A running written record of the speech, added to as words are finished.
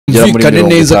mvikane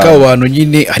neza ko abantu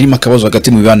nyine harimo akabazo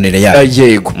hagati mu bibanire yabo.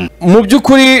 Yego mu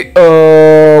by'ukuri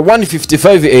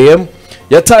 1:55 am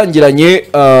yatangiranye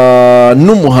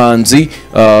n'umuhanzi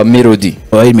Melody.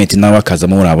 Element nawe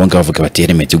akazamo muri abo ngavuga bati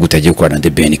Element gutagiye gukorana na The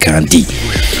Ben kandi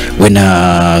we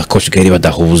na Coach Gaël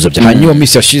badahuza. Hanyuma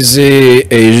misi yashize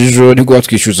ejo nibwo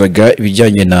batwishyuzaga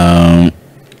ibijyanye na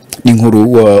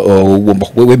inkuru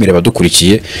wemera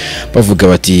badukurikiye bavuga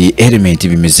bati Element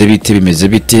bimeze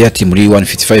bite ati muri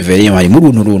 1:55 am hari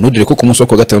muri runtu dore ko ku munsi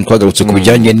wa gatanu twagarutse ku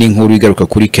bijyanye n'inkuru igaruka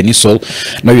kuri Kenisol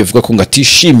nawe bivuga ko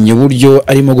ngatishimye buryo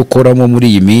arimo gukoramo muri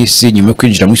iyi minsi nyuma yo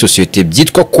kwinjira muri societe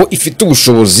byitwa ko ifite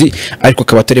ubushobozi ariko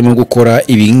akaba atarimo gukora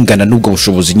ibingana n'ubwo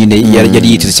bushobozi nyine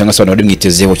yari yiteze cyangwa se abantu bari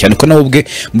mwitezeho cyane ko nawe ubwe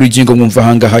muri jingo mwumva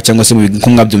hangaha cyangwa se nko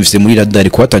mwabyumvise muri radar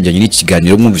ko hatangiranye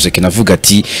n'ikiganiro mwumvise kenavuga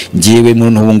ati ngiyewe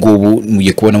muri ubu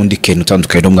mugiye kubona undi Ken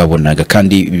utandukanye no mwabonaga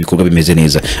kandi ibikorwa bimeze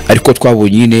neza ariko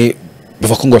twabonye nyine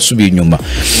bavuga ko ngo wasubiye inyuma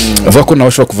bavuga ko nawe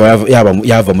ashobora kuva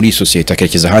yava muri societe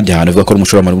akerekeza ahandi hantu bavuga ko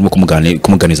umushobora mu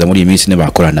kumuganiza muri iyi minsi ne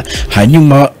bakorana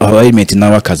hanyuma Element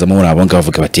nawe akazamo muri abo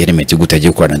ngavuga bati Element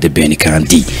gutagiye gukorana na The Ben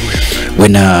kandi we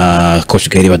na Coach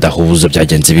Gaël badahuza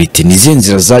byagenze bite nize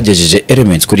nzira zagejeje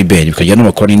Element kuri Ben bikajya no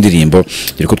bakora indirimbo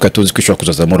ariko twatuzi kwishwa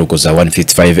kuzaza mu rugo za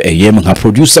 1:55 am nka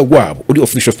producer wabo uri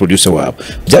official producer wabo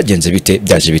byagenze bite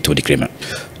byaje bituri Clement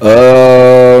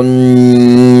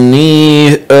ni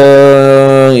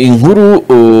inkuru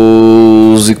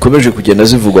zikomeje kugenda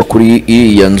zivugwa kuri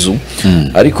iyi nzu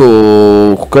ariko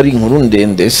kuko ari inkuru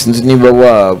ndende sinzi niba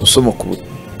wasoma ku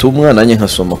butumwa nanjye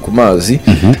nkasoma ku mazi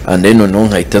and then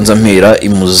nkahita nzampera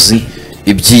imuzi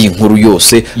iby'iyi nkuru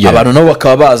yose abantu nabo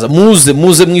bakaba baza muze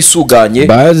mwisuganye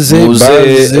muze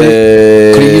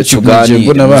kuri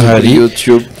YouTube n'abahari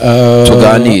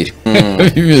tuganire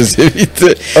bimeze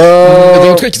bite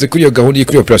twakize kuri iyo gahunda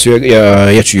kuri operation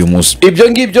yaciye umunsi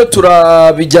ibyo ngibyo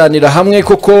turabijyanira hamwe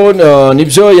koko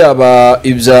nibyo yaba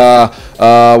ibya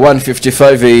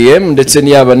 1:55 am ndetse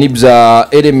niyaba nibya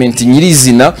Element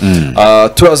nyirizina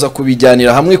turaza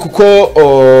kubijyanira hamwe kuko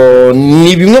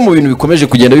ni bimwe mu bintu bikomeje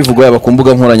kugenda bivugwa yaba ku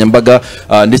mbuga nkoranyambaga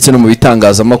ndetse no mu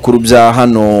bitangazamakuru bya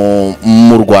hano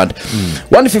mu Rwanda.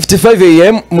 1:55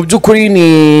 am mu by'ukuri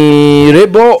ni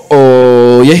rebo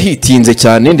yahitinze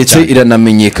cyane ndetse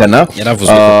iranamenyekana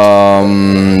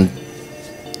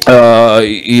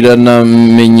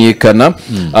iranamenyekana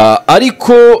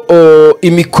ariko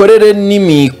imikorere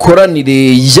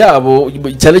n'imikoranire yabo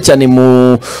cyane cyane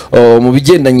mu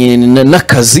bigendanye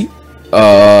n'akazi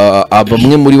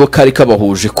bamwe muri bo kari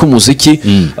kabahuje k'umuziki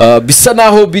bisa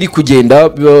naho biri kugenda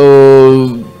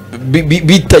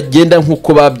bitagenda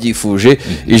nk'uko babyifuje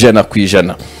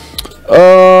 100%.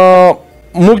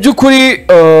 Mu by'ukuri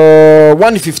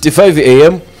 1:55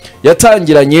 am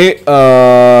yatangiranye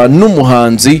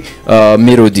n'umuhanzi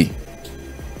Melody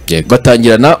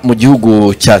batangirana mu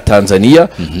gihugu cya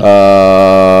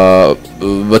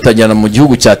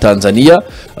Tanzania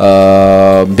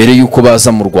mbere yuko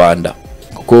baza mu Rwanda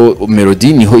kuko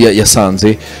Melody niho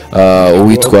yasanze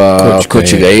uwitwa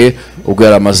Coach Gaël ubwo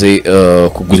yaramaze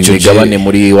kugura imigabane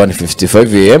muri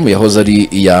 1:55 am yahoze ari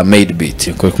ya Made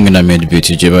Beat kumwe na Made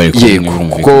Beat je bari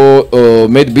kuko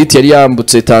Made Beat yari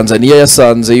yambutse Tanzania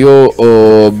yasanze yo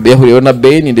yahuriyeho na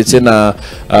Ben ndetse na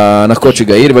Coach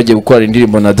Gaël bagiye gukora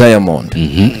indirimbo na Diamond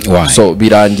so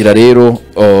birangira rero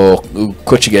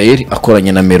Coach Gaël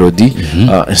akoranye na Melody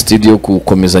studio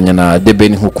gukomezanya na The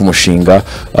Ben nk'uko umushinga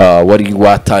wari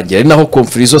watangira naho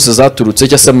conference zose zaturutse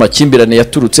cyangwa se amakimbirane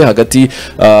yaturutse hagati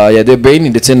ya The Ben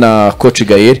ndetse na Coach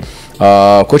Gaël.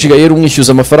 Coach Gaël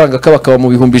umwishyuza amafaranga akaba mu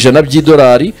bihumbi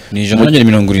 $100 ni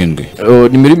 170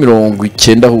 ni muri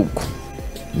 90 ahubwo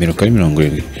muri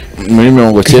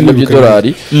 70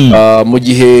 $90 mu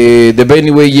gihe The Ben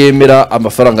we yemera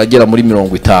amafaranga agera muri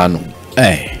 50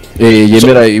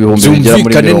 yemera ibihumbi bigera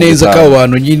muri 50 neza ko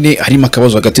abantu nyine harimo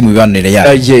akabazo hagati mu bibanire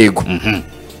yabo. Yego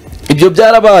ibyo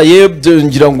byarabaye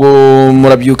ngira ngo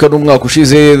murabyuka n'umwaka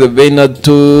ushize The Ben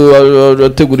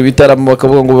ategura ibitaramo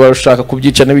bakavuga ngo bashaka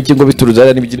kubyica n'ibiki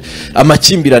bituruza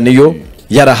amakimbirane yo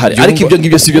yarahari ariko ibyo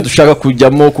ngibyo sibyo dushaka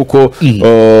kujyamo kuko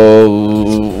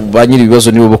banyiri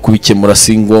ibibazo nibo bakubikemura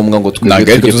si ngombwa ngo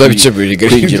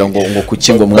twinjira ngo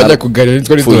kuki ngo mwana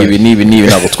ibi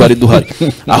ntabwo twari duhari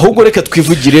ahubwo reka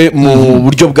twivugire mu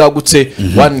buryo bwagutse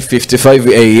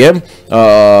 1:55 am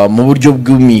mu buryo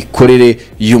bw'imikorere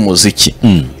y'umuziki.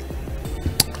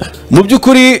 Mu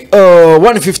by'ukuri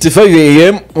 1:55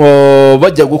 am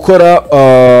bajya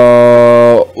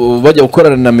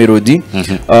gukorana na Melody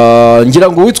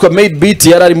ngira ngo witwa Made Beat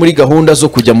yari ari muri gahunda zo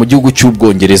kujya mu gihugu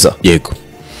cy'Ubwongereza. Yego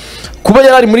kuba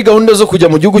yari ari muri gahunda zo kujya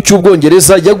mu gihugu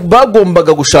cy'Ubwongereza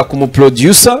bagombaga gushaka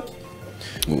umuproducer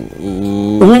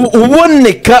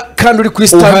uboneka kandi uri kuri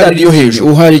standard yo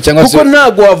hejuru uhari cyangwa se kuko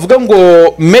ntago wavuga ngo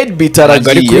Medbeat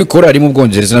aragiye kubikora ari mu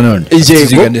Bwongereza none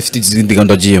Yego. izindi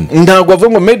gahunda agiyemo ntago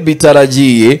wavuga ngo Medbeat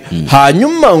aragiye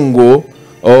hanyuma ngo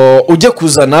ujye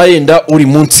kuzana yenda uri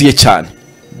munsi ye cyane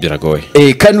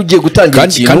biragoye kandi ugiye gutangira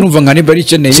ikintu kandi umva nka niba ari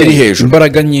ikeneye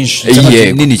imbaraga nyinshi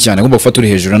nini cyane agomba gufata uri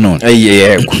hejuru none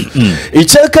yego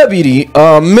icya kabiri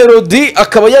Melody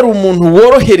akaba yari umuntu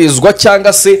woroherezwa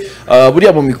cyangwa se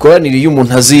buriya mu mikoranire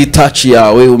y'umuntu azi touch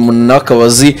yawe umuntu akaba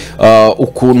azi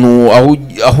ukuntu aho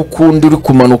ukunda uri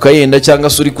kumanuka yenda cyangwa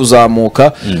se uri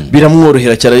kuzamuka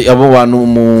biramworohera cyane abo bantu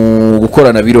mu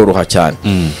gukorana biroroha cyane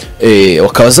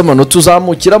wakabaza amanota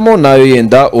uzamukiramo nayo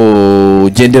yenda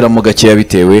ugenderamo gakeya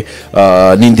bitewe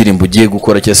n'indirimbo ugiye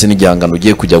gukora cyangwa se n'igihangano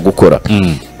ugiye kujya gukora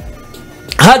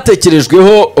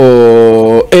hatekerejweho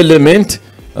Element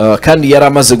kandi yari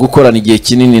amaze gukorana igihe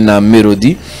kinini na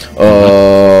Melody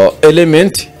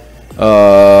Element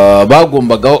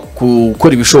bagombaga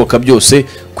gukora ibishoboka byose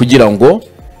kugira ngo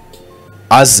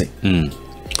aze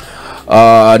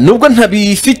nubwo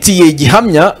ntabifitiye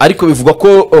gihamya ariko bivuga ko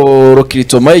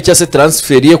Rokritoma cyangwa se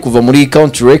transfer ye kuva muri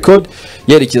Country Record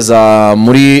yerekeza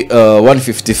muri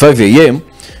 155 AM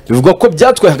bivuga ko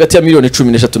byatwaye hagati ya miliyoni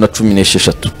 13 na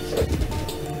 16.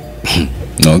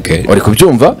 Okay uri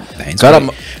kubyumva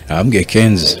ambwiye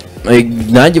Kenzi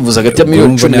nanjye mvuze hagati ya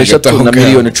miliyoni 13 na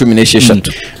miliyoni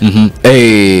 16.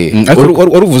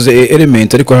 waruvuze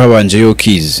Element ariko habanje yo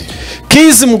Keys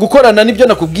mu gukorana nibyo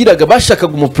nakubwiraga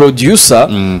bashakaga umuproducer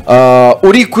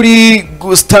uri kuri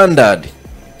standard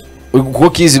kuko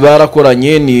Keys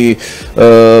barakoranye ni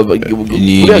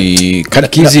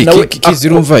Keys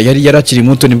urumva yari yarakiri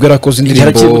muto nibwo yarakoze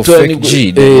indirimbo Fake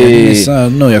G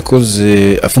no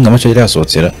yakoze afunga amace yari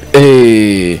yasohotsera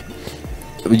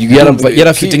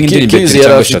yarafite nk'indirimbo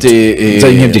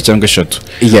ebyiri cyangwa eshatu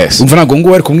umva ntabwo ngo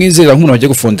wari kumwizera nk'umuntu wagiye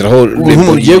gufundiraho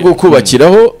nk'umuntu ugiye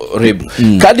kubakiraho rebo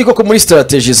kandi koko muri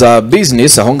strategy za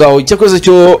business aho ngaho icyakoze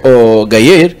cyo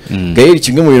Gaël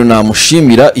kimwe mu bintu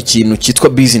namushimira ikintu cyitwa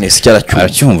business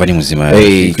aracyumva ni muzima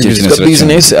cyitwa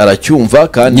business aracyumva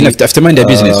kandi afite mind ya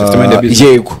business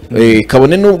yego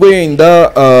kabone nubwo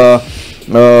yenda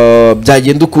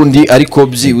byagenda ukundi ariko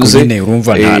byibuze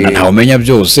urumva nta umenya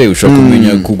byose ushobora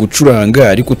kumenya kugucuranga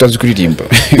ariko utazi kuririmba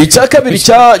icya kabiri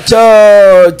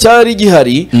cyari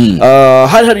gihari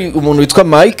hari umuntu witwa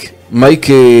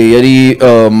Mike yari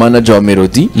manager wa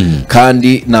Melody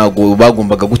kandi ntago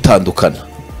bagombaga gutandukana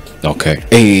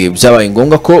byabaye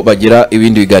ngombwa ko bagira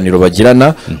ibindi biganiro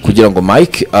bagirana kugira ngo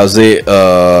Mike aze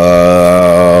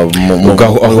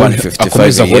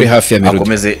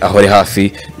akomeze ahore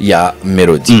hafi ya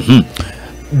Melody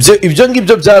ibyo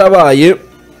ngibyo byarabaye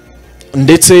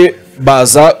ndetse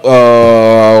baza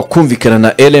kumvikana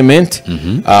na Element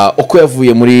uko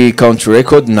yavuye muri Country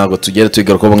Record ntabwo tugera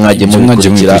tugaruka ko mwagiye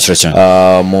mubikurikira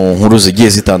mu nkuru zigiye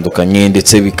zitandukanye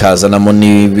ndetse bikazanamo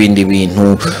n'ibindi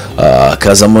bintu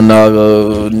kazamo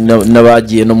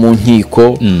n'abagiye no mu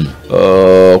nkiko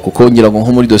kuko ngira ngo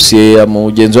nko muri dosiye ya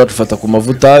mugenzi wacu fata ku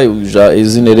mavuta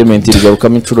izina Element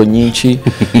rigarukamo inshuro nyinshi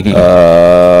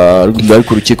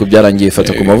ariko urukiko byarangiye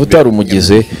fata ku mavuta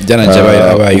rumugize byarangiye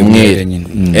abaye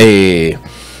umwere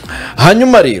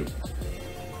hanyuma rero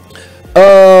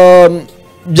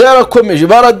byarakomeje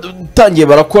baratangiye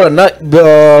barakorana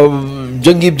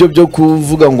ibyo ngibyo byo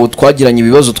kuvuga ngo twagiranye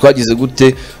ibibazo twagize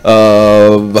gute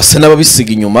basa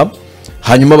n'ababisiga inyuma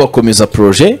hanyuma bakomeza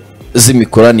projet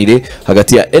z'imikoranire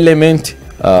hagati ya Element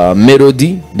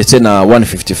Melody ndetse na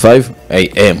 155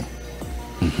 AM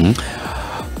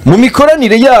mu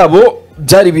mikoranire yabo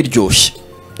byari biryoshye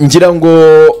ngira ngo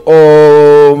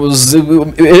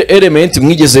Element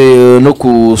mwigeze no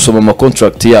kusoma ama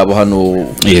contract yabo hano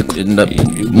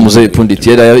muze punditi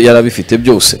yarabifite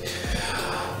byose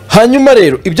hanyuma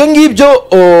rero ibyo ngibyo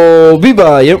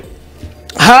bibaye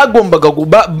hagombaga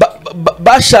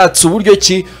bashatse uburyo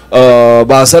ki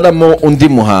bazanamo undi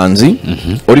muhanzi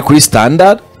uri kuri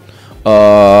standard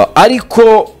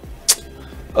ariko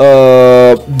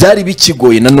byari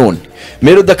bikigoye nanone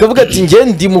Melody akavuga ati nge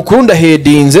ndi mukuru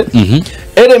ndahedinze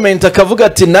Element akavuga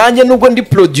ati nanjye nubwo ndi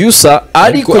producer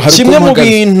ariko kimwe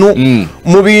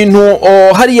mu bintu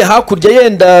hariya hakurya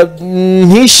yenda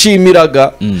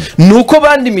ntishimiraga nuko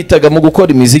bandimitaga mu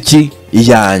gukora imiziki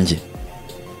yanjye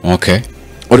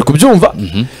uri kubyumva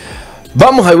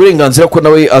bamuhaye uburenganzira ko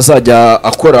nawe azajya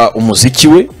akora umuziki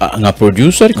we nka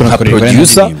producer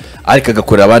ariko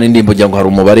agakorera abandi indirimbo kugira ngo hari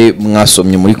umubare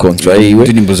mwasomye muri contract yiwe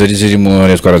indirimbo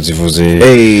zirimo twarazivuze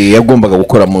yagombaga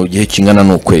gukora mu gihe kingana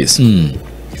n'ukwezi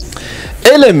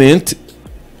Element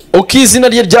uko izina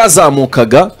rye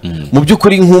ryazamukaga mu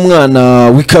by'ukuri nk'umwana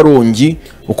w'ikarongi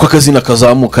uko akazina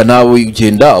kazamuka nawe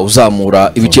ugenda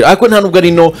uzamura ibiciro ariko nta nubwo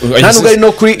ari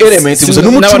no kuri element gusa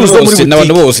n'umucuruzi wo muri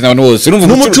butike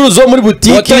n'umucuruzi wo muri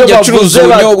butike iyo bavuze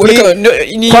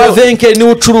kwa venke ni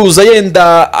ucuruza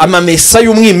yenda amamesa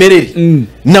y'umwimerere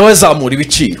nawe azamura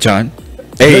ibiciro cyane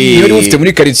iyo ufite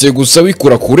muri quartier gusa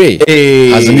wikura kure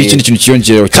hazamo ikindi kintu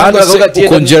kiyongereho cyangwa se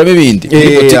ukongeramo ibindi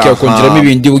butike ukongeramo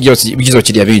ibindi ugize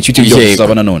abakiriya benshi ibyo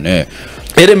uzabana none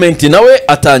element nawe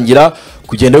atangira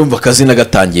kugenda yumva akazina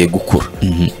gatangiye gukura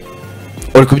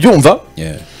uri kubyumva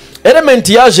element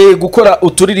yaje gukora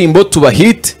uturirimbo tuba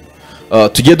hit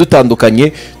tugiye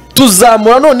dutandukanye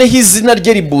tuzamura noneho izina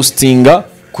rye riboostinga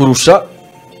kurusha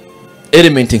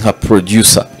element nka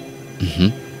producer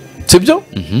sibyo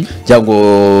cyangwa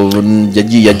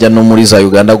yagiye ajya no muri za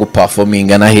Uganda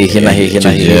guperforminga na hehe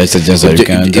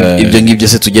ibyo ngibyo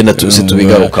se tugenda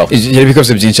tubigarukaho yari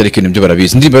bikose byinshi ariko ibyo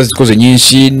barabizi ndibaza zikoze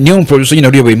nyinshi niyo mu producer nyine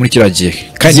uriyoboye muri kiragiye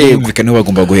kandi yumvikana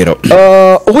bagomba guhera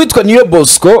uwitwa Niyo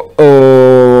Bosco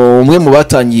umwe mu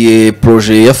batangiye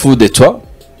projet ya Food Etoile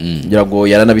ngira ngo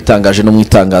yaranabitangaje no mu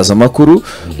itangazamakuru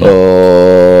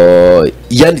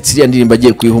yanditse iriya ndirimbo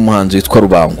agiye kuyiha umuhanzi witwa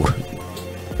Rubangura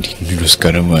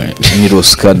ni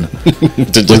Roskana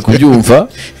tujye kubyumva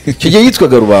kigiye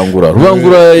yitwaga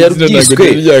Rubangura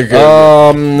yarubwiswe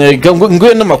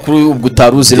ngo n'amakuru ubwo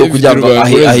utaruzi rero kugira ngo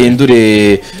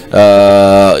ahindure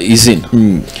izina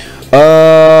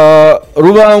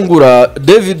Rubangura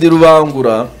David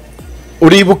Rubangura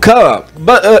uribuka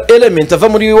element ava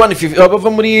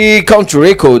muri country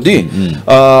record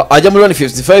ajya muri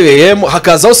 155 am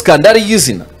hakazaho skandal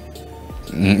y'izina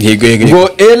ngo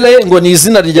ngo ni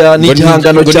izina rya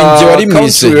n'igihangano cya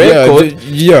country record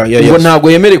ngo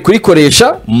ntabwo yemere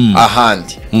kurikoresha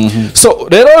ahandi so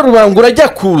rero Rubangura ajya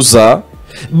kuza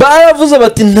baravuze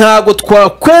bati ntabwo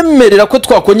twakwemerera ko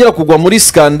twakongera kugwa muri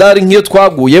skandal nk'iyo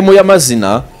twaguyemo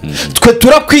y'amazina twe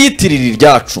turakwiyitirira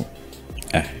iryacu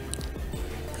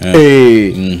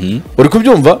uri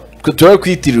kubyumva twe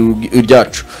turakwiyitirira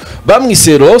iryacu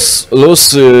bamwise Ross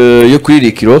yo kuri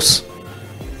Rick Ross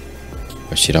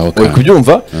bashyiraho uri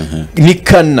kubyumva ni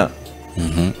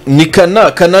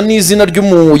kana ni izina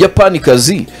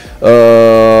ry'umuyapanikazi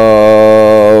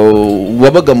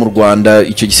wabaga mu Rwanda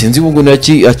icyo gisenzi ubwo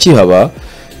akihaba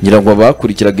ngira ngo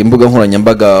abakurikiraga imbuga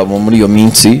nkoranyambaga muri iyo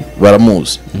minsi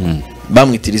baramuzi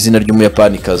bamwitira izina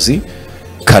ry'umuyapanikazi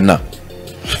Kana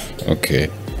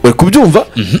uri kubyumva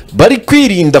bari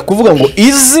kwirinda kuvuga ngo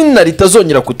izina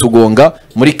ritazongera kutugonga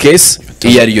muri case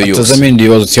iyo ari yo yose atazamende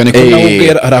ibibazo cyane ko nawe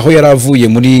hari aho yaravuye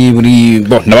muri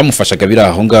nabamufashaga biri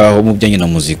aho ngaho mu bijyanye na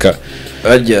muzika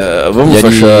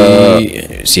bamufasha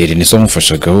Irene so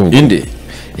mufashaga ahubwo inde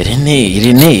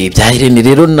Irene bya Irene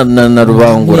rero na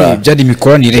Rubangura byari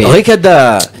imikoranire reka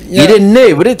da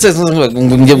Irene buretse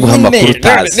ngiye guha amakuru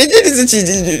utazi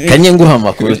kanye nguha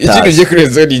amakuru utazi ikintu giye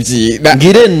kurenza n'iki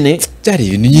Irene byari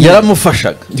ibintu nyine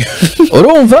yaramufashaga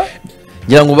urumva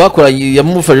ngira ngo bakora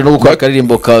yamufashe no gukora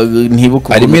karirimbo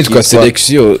ntibuka ari mitwa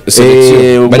selection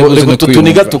bari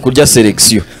tutuniga tukurya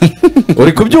selection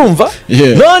uri kubyumva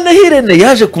none Irene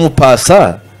yaje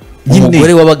kumupasa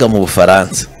umugore wabaga mu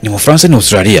Bufaransa ni mu France ni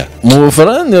Australia ni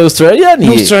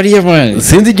Australia man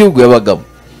sinzi igihugu yabagamo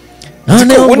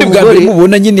none ubundi bwa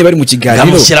mubona nyine bari mu kiganiro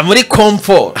gamushyira muri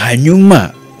comfort hanyuma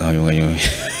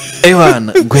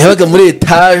Ewana ngo yabaga muri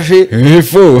etage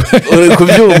uri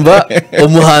kubyumva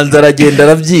umuhanzi aragenda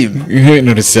arabyimba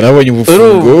none serabonye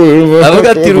ubufungo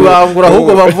avuga ati Rubangura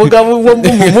ahubwo bavuga bo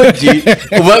mu mujyi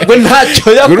ubwo ntacyo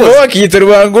yakoze uruwa kiyita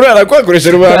Rubangura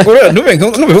arakwakoresha Rubangura nube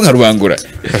nka Rubangura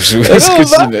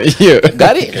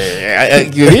gari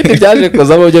ibindi byaje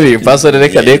koza mu byo bipasore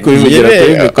reka ne kubivugira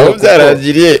kuri mikoro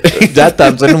byarangiriye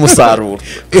byatanzwe n'umusaruro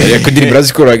yakundira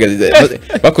brazikoraga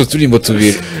bakoze turimbo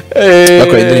tubiri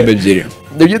bakora indirimbo ebyiri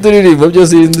nibyo turirimbo byo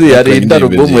sinzi hari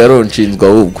indarubomu yaronshinzwe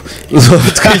ahubwo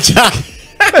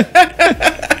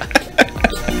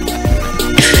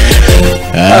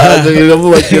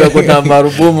bamubakira ko nta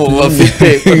marubomu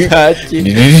bafite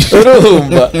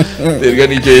urumva rero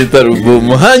nicyo yita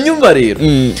arubomu hanyuma rero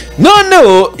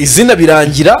noneho izina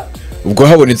birangira ubwo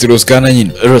habonetse Roskana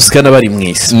nyine Roskana bari mu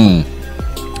isi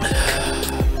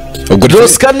ubwo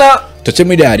Roskana toce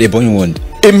muri arebo nyundi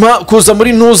kuza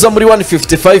muri ntuza muri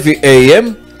 155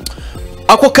 am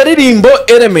ako karirimbo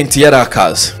element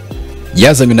yarakaza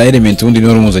yazanye na element ubundi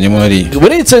niwe rumuzanyemo hari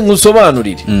buretse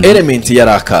ngusobanurire element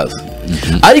yarakaza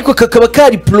ariko kakaba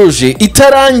kari projet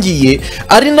itarangiye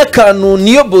ari n'akantu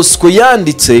Niyo Bosco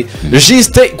yanditse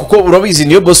juste kuko urabizi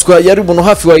Niyo Bosco yari umuntu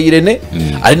hafi wa Irene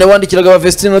ari nawandikiraga ba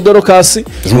Vestine Dorocas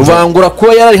Rubangura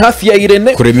ko yari hafi ya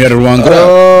Irene kuremera Rubangura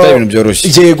ibintu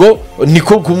byoroshye yego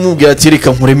niko kumubwira ati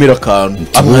reka nkuremera akantu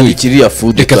amwandikira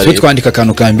food reka twe twandika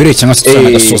akantu ka mbere cyangwa se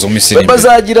tuzanagasoza mu misiri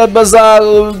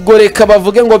bazagoreka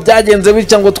bavuge ngo byagenze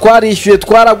bitya ngo twarishyuye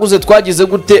twaraguze twagize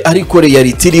gute ariko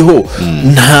reality iriho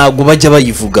ntabwo bajya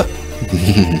bayivuga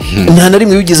nta na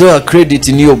rimwe bigize wa credit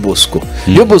niyo Bosco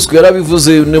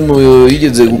yarabivuze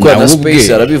yigeze gukora na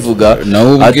space arabivuga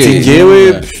ati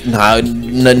ngewe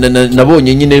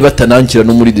nabonye nyine batanankira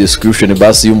no muri description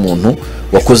basi y'umuntu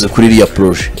wakoze kuri iriya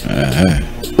projet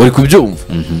uri kubyumva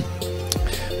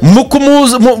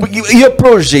iyo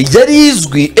projet yari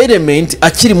izwi Element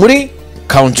akiri muri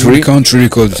country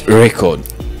record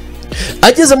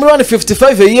ageze muri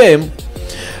 155 am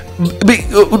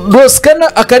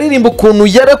Roskana akaririmbo ukuntu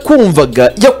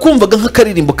yakumvaga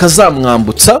nk'akaririmbo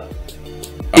kazamwambutsa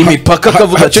imipaka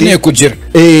akavuga ati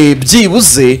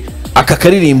byibuze aka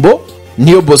karirimbo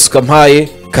niyo Bosco kampaye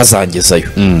kazangezayo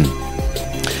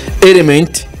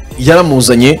Element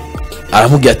yaramuzanye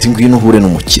aramubwira ati ngwino uhure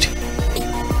n'umukire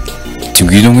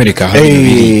ngwino nkwereka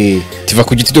hari tiva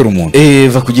ku giti dore umuntu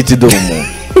va ku giti dore umuntu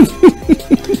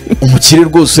umukire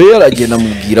rwose aragenda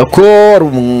amubwira ko ari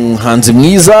umuhanzi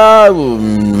mwiza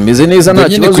meze neza nta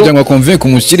kibazo kugira ngo akonvince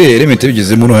umukire Element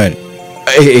bigezemo uruhare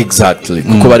exactly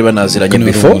kuko bari banaziranye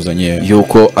before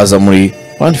yuko aza muri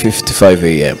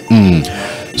 155 am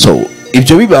so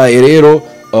ibyo bibaye rero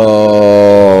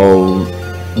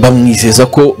bamwizeza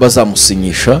ko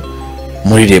bazamusinyisha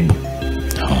muri Rebo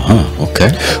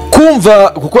kumva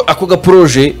kuko ako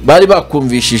gaproje bari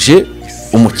bakumvishije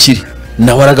umukire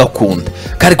nawe aragakunda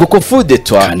kari kuko food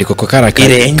etwa kandi koko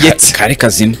irengetse kari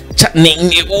kazina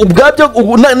ubwabyo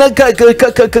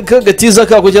kagatiza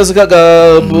kako cyase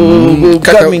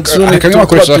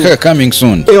coming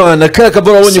soon na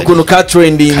kakabora wabonye ukuntu ka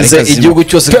trendinze igihugu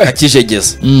cyose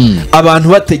kakijegeza abantu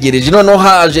bategereje noneho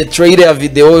haje trailer ya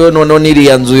video noneho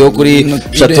niriya nzu yo kuri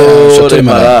Chateau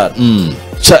Marara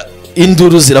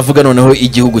induru ziravuga noneho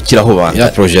igihugu kirahobanga ya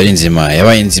projet yari nzima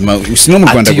yabaye nzima no mu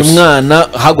Rwanda gusa umwana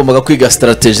hagombaga kwiga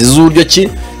strategy z'uburyo ki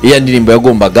iya ndirimbo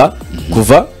yagombaga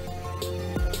kuva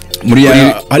muri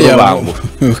hariya bangu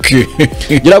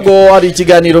girago hari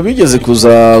ikiganiro bigeze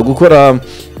kuza gukora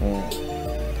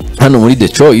hano muri The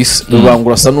Choice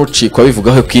rubangura sa nucikwa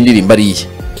bivugaho ko indirimbo ari iye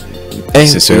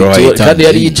kandi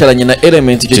yari yicaranye na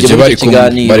Element icyo gihe bari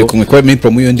kiganiro bari kumwe kwa muri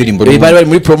promo y'iyo ndirimbo bari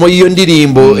muri promo y'iyo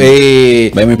ndirimbo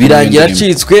birangira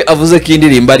acitswe avuze ko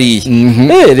indirimbo ari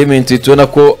iye Element tubona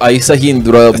ko ahisa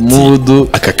hindura mood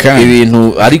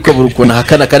ibintu ariko burukona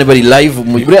hakana kandi bari live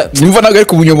nimva naga ari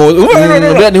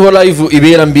kubunyomoza niho live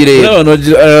ibera mbire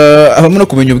abamo no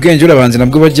kumenya ubwenge urabanze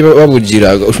nabwo baje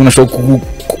babugira ushobora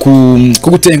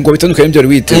kugutengwa bitandukanye ibyo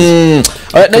witeze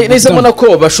nahise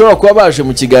ko bashobora kuba baje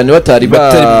mu kiganiro batari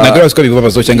nagaruka ko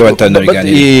bibabazo cyangwa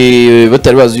batanabiganira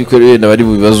batari bazi yuko wenda bari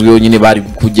bibazweho nyine bari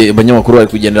abanyamakuru bari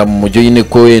kugendera mu mujyo nyine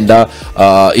ko wenda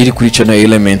iri kuri channel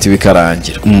Element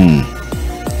bikarangira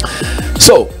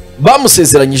so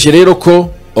bamusezeranyije rero ko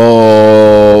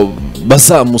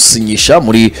bazamusinyisha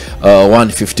muri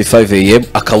 155 am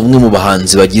akaba umwe mu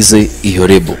bahanzi bagize iyo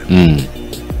Rebo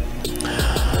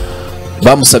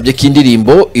bamusabye ko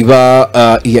indirimbo iba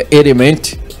iya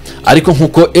Element ariko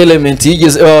nkuko Element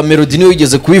yigeze Melody niyo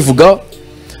yigeze kubivuga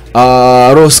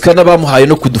Roskana bamuhaye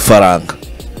no kudufaranga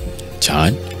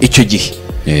cyane icyo gihe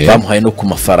bamuhaye no ku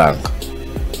mafaranga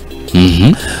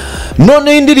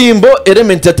none indirimbo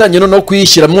Element yatangiye no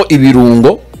kuyishyiramo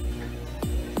ibirungo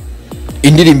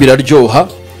indirimbo iraryoha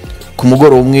ku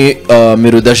mugoroba umwe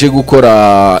Melody aje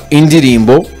gukora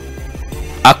indirimbo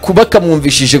akuba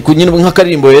kamwumvishije kunyine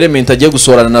nk'akaririmbo Element agiye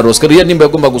gusorana na Roskana ya nimba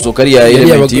yagomba gusohoka ari ya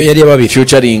Element yari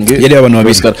featuring yari abantu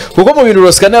babiri kuko mu bintu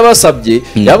Roskana yabasabye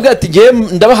yavuga ati giye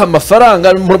ndabaha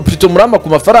amafaranga plutôt murama ku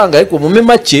mafaranga ariko mume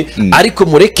make ariko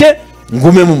mureke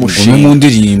ngume mu mushinga mu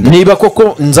ndirimbo niba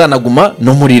koko nzanaguma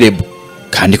no muri Rebo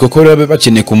kandi koko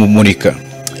bakeneye kumumurika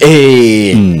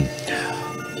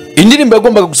indirimbo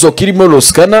yagombaga gusohoka irimo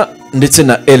Roskana ndetse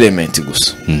na Element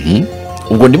gusa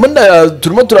ubwo ndimo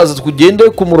turimo turaza tugende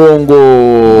ku murongo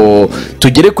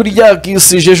tugere kuri rya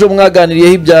kisijejo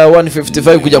mwaganiriyeho ibya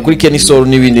 155 kujya kuri Kenisol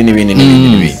n'ibindi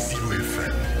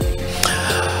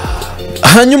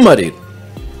hanyuma rero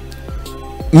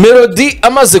Melody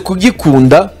amaze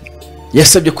kugikunda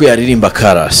yasabye ko yaririmba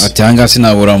chorus ati hanga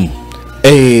sinaburamo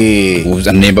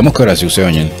uzanembamo chorus gusa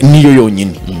yonyine niyo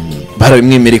yonyine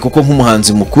barabimwemereye kuko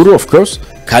nk'umuhanzi mukuru of course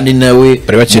kandi nawe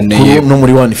bakeneye no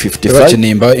muri 155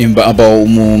 bakeneye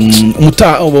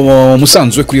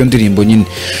umusanzwe kuri iyo ndirimbo nyine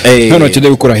none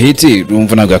bakeneye gukora hit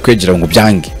urumva ntabwo yakwegera ngo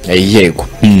byange yego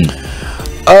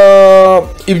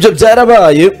ibyo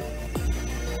byarabaye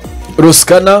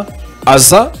Roskana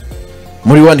aza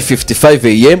muri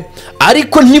 155 am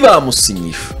ariko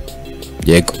ntibamusinyisha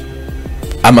yego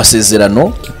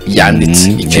amasezerano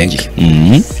yanditse icyo gihe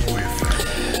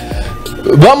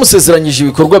bamusezeranyije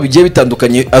ibikorwa bigiye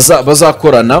bitandukanye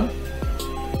bazakorana.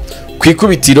 Ku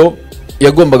ikubitiro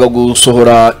yagombaga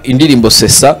gusohora indirimbo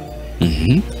Sesa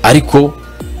ariko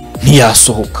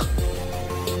ntiyasohoka,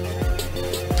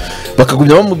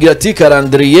 bakagumya bamubwira ati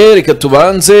karandiriye reka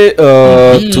tubanze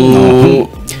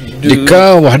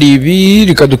reka hari ibi,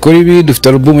 reka dukora ibi, dufite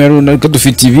album ya runaka,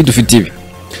 dufite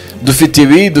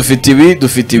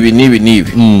ibi n'ibi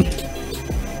n'ibi.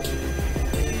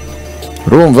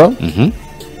 Urumva?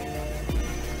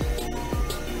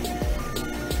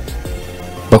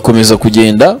 Bakomeza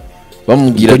kugenda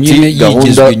bamubwira ati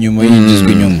gahunda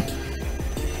yigizwe inyuma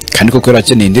kandi koko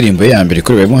yarakeneye indirimbo ya mbere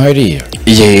ikorewemo hariya.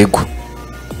 Yego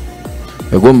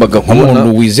yagombaga kubona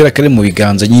umuntu wizera ko ari mu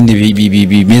biganza nyine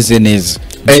bimeze neza.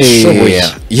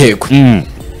 Yego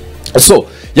so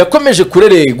yakomeje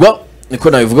kureregwa, niko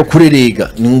nabivuga, kurerega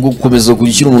ni gukomeza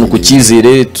gushyira umuntu ku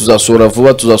cyizere,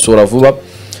 tuzasohora vuba,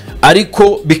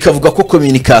 ariko bikavuga ko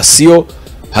communication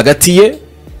hagati ye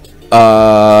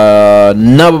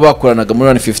nabo bakoranaga muri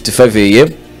 155 AM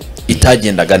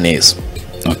itagendaga neza.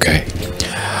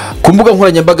 Ku mbuga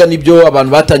nkoranyambaga nibyo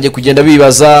abantu batangiye kugenda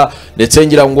bibaza, ndetse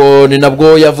ngira ngo ni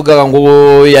nabwo yavugaga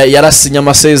ngo yarasinye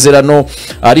amasezerano,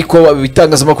 ariko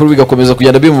bitangazamakuru bigakomeza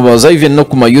kugenda bimubaza, even no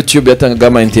ku ma YouTube yatangaga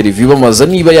ama interview bamubaza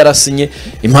niba yarasinye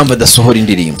impamvu adasohora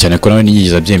indirimbo, cyane ko nawe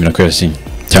nigeze abyemera ko yarasinye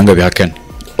cyangwa bihakane.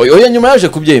 Oya nyuma yaje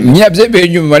kubyemera, nyabyemeye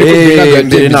nyuma, ariko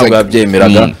ntabwo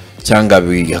yabyemeraga cyangwa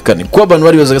bihakane, ko abantu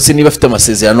bari bazaga se niba afite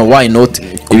amasezerano why not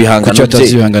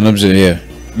ibihangano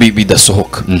bye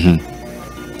bidasohoka.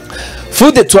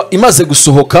 Fudetwa imaze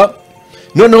gusohoka,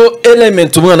 noneho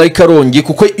Element umwana w'Ikarongi,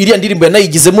 kuko iriya ndirimbo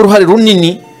yanayigizemo uruhare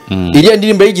runini, iriya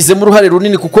ndirimbo yigizemo uruhare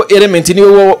runini kuko Element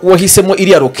niwe wahisemo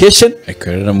iriya location,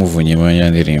 akarera muvunye mu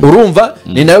ndirimbo. Urumva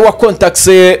ni nawe wa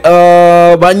contactse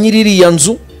ba nyiririya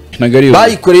nzu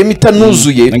bayikoreyemo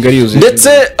itanuzuye, ndetse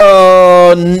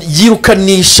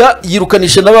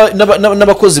yirukanisha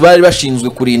n'abakozi bari bashinzwe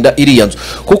kurinda iriya nzu,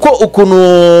 kuko ukuntu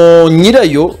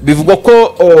nyirayo bivugwa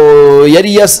ko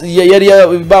yari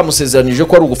bamusezeranije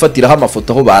ko ari ugufatiraho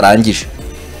amafoto aho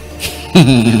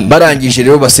barangije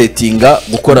rero basetinga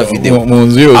gukora video.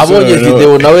 Abonye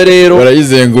video nawe rero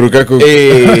barayizenguruka kuko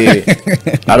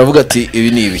aravuga ati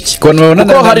ibi ni ibiki,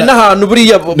 kuko hari n'ahantu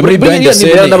buriya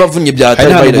n'abavunye bya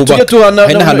Tayibari tujye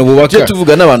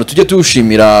tuvuga n'abantu tujye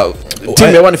tuwushimira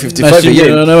team ya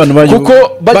 155 kuko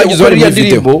bageze muri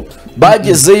ndirimbo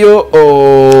bagezeyo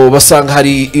basanga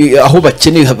hari aho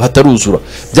bakeneye hataruzura,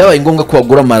 byabaye ngombwa ko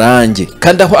bagura amarange,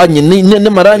 kandi aho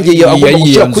n'amarange agomba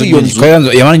gushyira kuri iyo nzu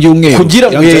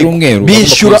kugira ngo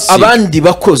bishyura abandi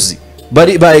bakozi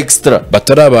ba extra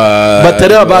batari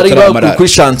kuri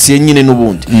chantier nyine,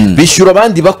 n'ubundi bishyura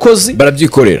abandi bakozi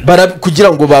barabyikorera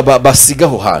kugira ngo basiga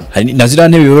aho hantu. Na ziriya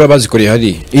ntebe bibura bazikoreye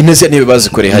hari, intese ntebe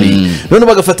bazikoreye hari, none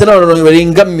bagafata n'abantu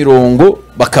barenga 50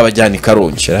 bakabajyana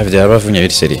Ikarongi. Byabavunya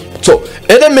biriseri. So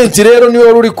Element rero niwe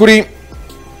wari uri kuri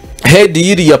head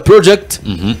y'iriya project.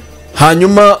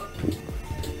 Hanyuma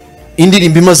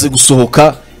indirimbo imaze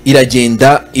gusohoka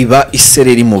iragenda iba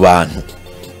isereri mu bantu,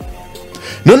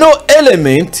 noneho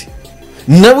Element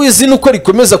nawe izi nuko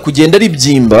rikomeza kugenda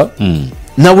ribyimba,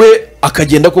 nawe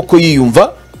akagenda koko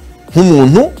yiyumva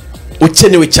nk'umuntu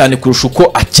ukenewe cyane kurusha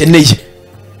uko akeneye,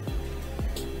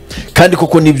 kandi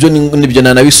koko nibyo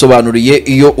nanabisobanuriye,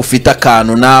 iyo ufite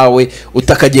akantu nawe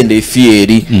utakagendeye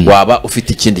fiyeri waba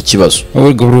ufite ikindi kibazo.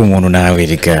 Ubwo uri umuntu nawe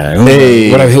reka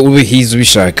ubihiza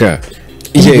ubishaka,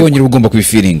 ubwongera ugomba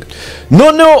kubifiringa.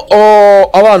 Noneho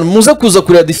abantu muze kuza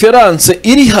kureba difference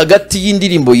iri hagati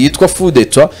y'indirimbo yitwa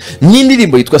Fudetwa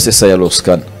n'indirimbo yitwa Sesa ya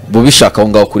Loskana. Bo bishaka aho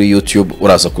ngaho kuri YouTube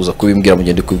uraza kuza kubimbwira mu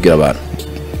ngende kubwira abantu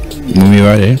mu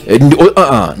mibare.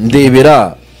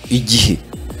 Ndebera igihe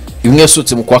imwe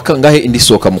yasutse mu kwa kangahe indi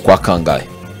soka mu kwa kangahe.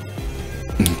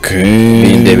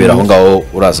 Ndebera aho ngaho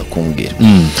uraza kumbwira.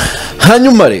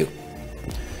 Hanyuma rero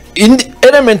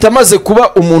Element amaze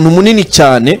kuba umuntu munini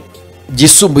cyane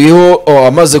gisumbuyeho,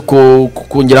 amaze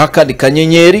kongeraho akandi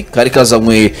kanyenyeri kari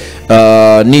kazanywe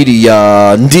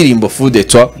n'iriya ndirimbo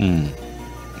Fudetwa,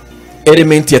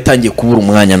 Element yatangiye kubura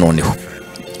umwanya noneho,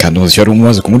 kandi umuziki wari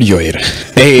umaze kumuryohera.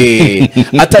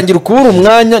 Atangira kubura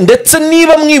umwanya, ndetse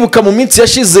niba mwibuka mu minsi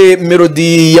yashize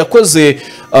Melody yakoze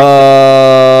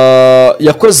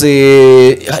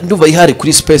nduva ihari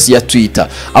kuri space ya Twitter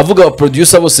avuga aba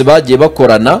producer bose bagiye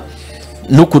bakorana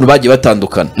n'ukuntu bagiye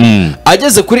batandukana.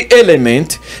 Ageze kuri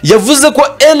Element yavuze ko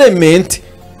Element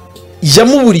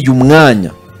yamuburiye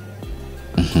umwanya.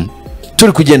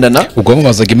 turi kugendana ubwo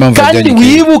mubazaga impamvu kandi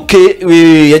wibuke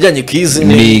yajyanye kizi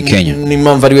muri Kenya ni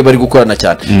impamvu ari we bari gukorana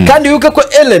cyane kandi wibuke ko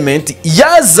Element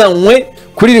yazanywe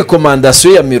kuri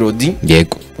recommandation ya Melody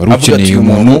yego wari ukeneye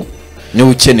umuntu niwe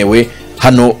ukenewe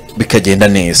hano bikagenda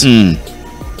neza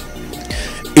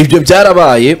ibyo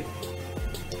byarabaye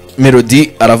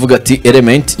Melody aravuga ati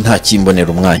Element nta kimbonera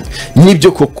umwanya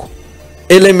nibyo koko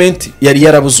Element yari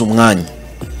yarabuze umwanya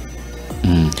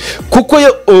kuko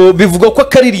bivuga ko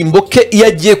akaririmbo ke iyo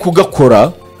agiye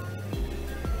kugakora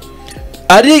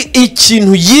ari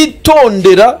ikintu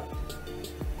yitondera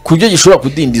ku buryo gishobora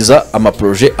kudindiza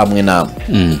amaproje amwe n'amwe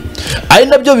ari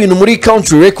nabyo bintu muri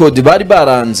country record bari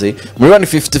baranze muri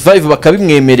 155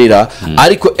 bakabimwemerera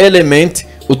ariko Element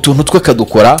utuntu twe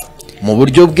kadukora mu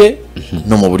buryo bwe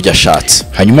no mu buryo ashatse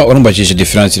hanyuma urumbajije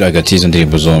difference iri hagati y'izo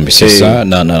ndirimbo zombi sesa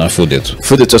na Fudeto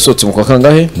yasohotse mu kwa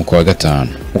kangahe mu kwa gatanu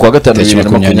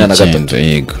 2023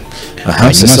 yego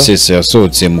hanyuma sesa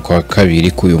yasohotse mu kwa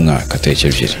kabiri k'uyu mwaka tariki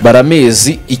 2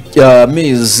 baramezi 9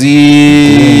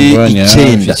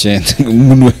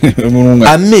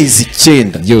 amezi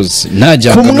 9 byose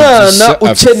ntajya ku mwana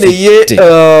ukeneye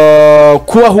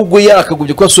kuba ahubwo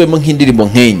yakagubye ko asohemo nk'indirimbo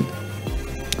nk'enye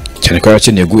cyane ko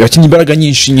yakeneye imbaraga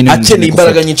nyinshi nyine akeneye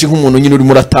imbaraga nyinshi nk'umuntu nyine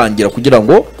urimo uratangira kugira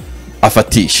ngo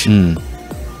afatishe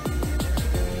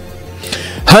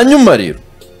hanyuma rero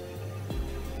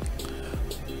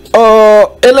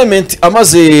Element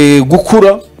amaze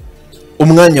gukura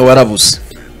umwanya warabuze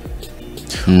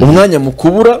umwanya mu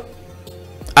kubura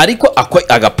ariko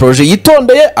agaproje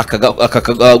yitondeye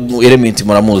Element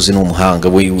muramuzi n'umuhanga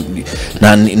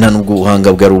nta nubwo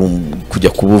ubuhanga bwari kujya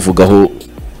kubuvugaho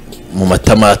mu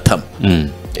matamatama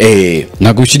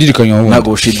ntabwo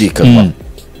ushidikanywa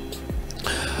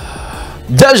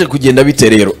byaje kugenda bite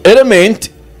rero Element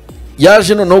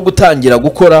yaje noneho gutangira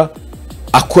gukora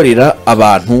akorera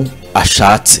abantu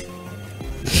ashatse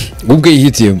ubwe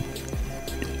yihitiyemo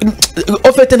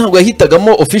ofete ntabwo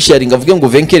yahitagamo officially ngo avuge ngo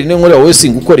Venkeri niwe nkorera wowe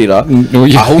singukorera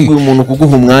ahubwo uyu muntu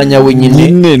kuguha umwanya we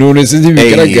nyine none sinzi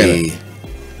bigaragara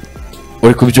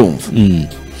uri kubyumva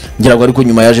ngira ngo ariko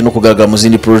nyuma yaje no kugaragara mu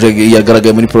zindi project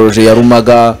yagaragaye muri project ya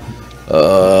Rumaga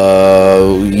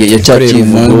ya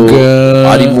Cyakivugo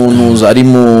ari mu ntuza ari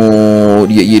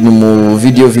mu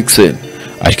video vixen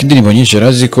ariko indirimbo nyinshi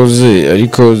yarazikoze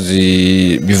ariko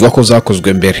bivuga ko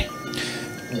zakozwe mbere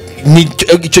ni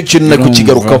icyo kintu nako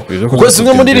kigarukaho kuko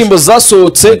zimwe mu ndirimbo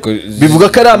zasohotse bivuga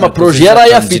ko ari amaproje yari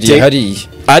ayafite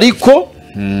ariko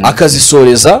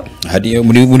akazisoreza hari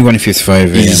muri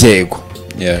 155 yego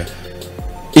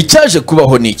icyaje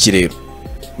kubaho ni iki rero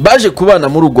baje kubana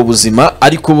muri ubwo buzima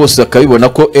ariko bose bakabibona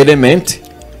ko Element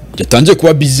yatangiye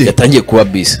kuba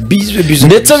busy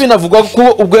ndetse binavugwa ko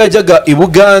ubwo yajyaga i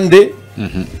Bugande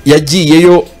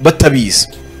yagiyeyo batabizi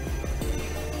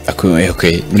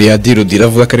muri ya diro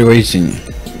diravuga ko ari wayicinye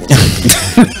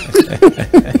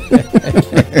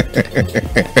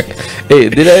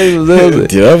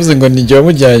diravuze ngo ni jya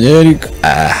wamujyanye ariko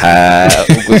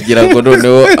kugira ngo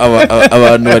noneho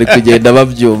abantu bari kugenda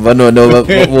babyumva noneho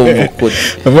bumva ukuri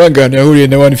amagana yahuriye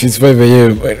na 155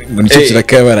 yewe ngo nicyo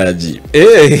kirakaye baragiye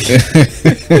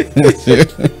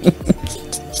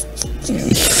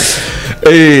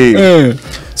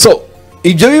so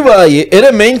ibyo bibaye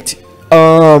Element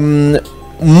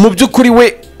mu by'ukuri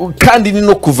we kandi ni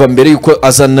no kuva mbere yuko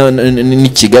azana ni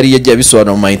Kigali yagiye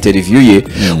abisobanura mu interview ye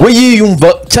we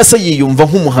yiyumva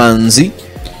nk'umuhanzi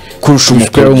kurusha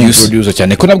umuproducer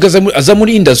cyane ko nabwo aza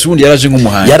muri industry yaraje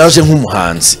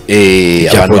nk'umuhanzi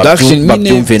abantu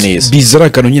babyumve neza bizara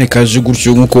kano nyine kaje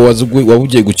gutyo nkuko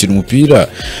wabugiye gukina umupira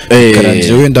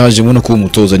karanje wenda haje no kuba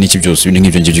umutoza n'iki byose ibindi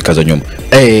nk'ibyo ngibyo kaza nyuma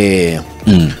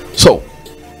so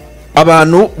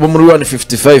abantu bo muri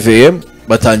 155 am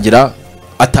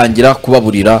atangira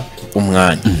kubaburira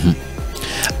umwanya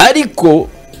ariko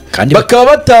bakaba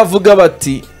batavuga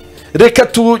bati reka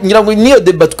nyirango niyo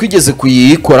debate twigeze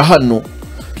kuyikora hano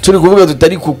turi kuvuga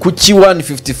tutari kuki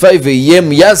 155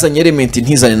 am yazanye Element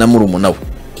ntizane na murumuna we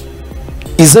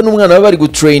izana umwana bari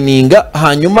gutraininga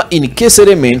hanyuma in case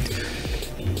Element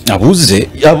abuze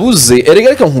erega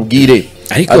reka nkubwire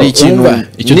ari ikintu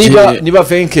niba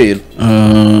Venkeri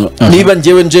niba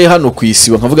njyewe nje hano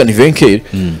kwisiba nkavuga ni Venkeri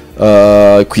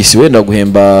kwisiba wenda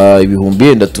guhemba ibihumbi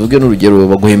yenda tuvuge n'urugero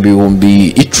baguhemba ibihumbi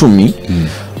 10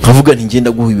 nkavuga nti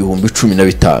ngenda guha ibihumbi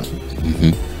 15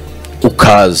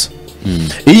 ukaza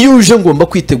iyo uje ngomba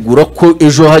kwitegura ko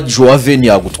ejo hajije wa veni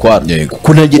yagutwara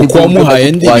kuko ntagire uko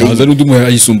wamuhaye ndi haza n'undi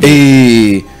muhaye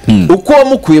yisumbuye uko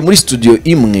wamukuye muri studio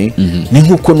imwe ni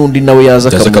nkuko n'undi nawe yaza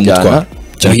akamujyana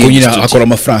cyane ko nyine akora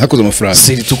amafaranga hakoze amafaranga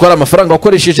tukora amafaranga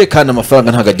wakoresheje kandi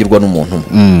amafaranga ntagagirwa n'umuntu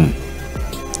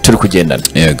turi kugendana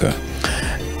yego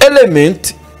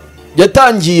Element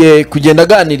yatangiye kugenda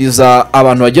aganiriza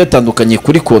abantu bagiye batandukanye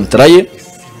kuri kontra ye,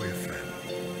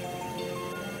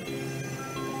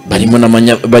 barimo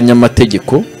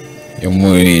n'abanyamategeko,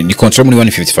 ni kontra muri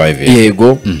 155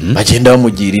 yego, bagenda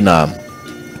bamugira inama.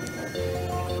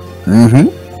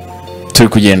 Turi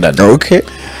kugendana. Okay.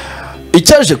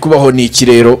 Icyaje kubaho ni iki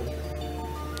rero,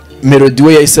 Melody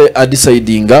we yahise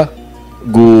adisidinga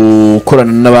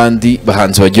gukorana n'abandi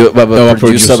bahanzi baba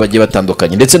producer bagiye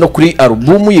batandukanye, ndetse no kuri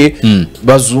album ye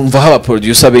bazumva haba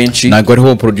producer benshi, ntabwo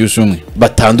ariho producer umwe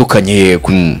batandukanye,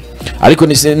 yego. Ariko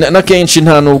na kenshi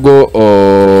nta nubwo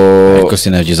ariko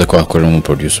sinabyiza ko akorera mu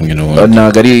producer umwe n'uwo,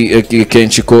 ntabwo ari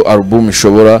kenshi ko album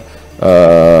ishobora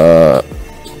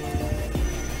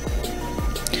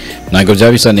ntabwo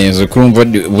byaba bisa neza kurumva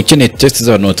ukeneye test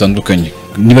z'abantu batandukanye.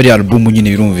 Niba ari album nyine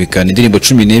birumvikana, indirimbo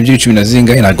 12 10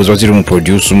 zingahe ntabwo ziba ziri mu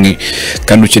producer umwe,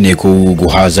 kandi ukeneye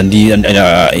guhaza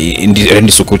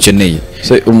indi soko ukeneye.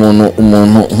 Umuntu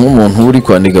nk'umuntu uri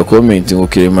kwandika comment ngo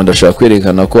kirema ndashaka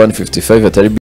kwerekana ko 155 atari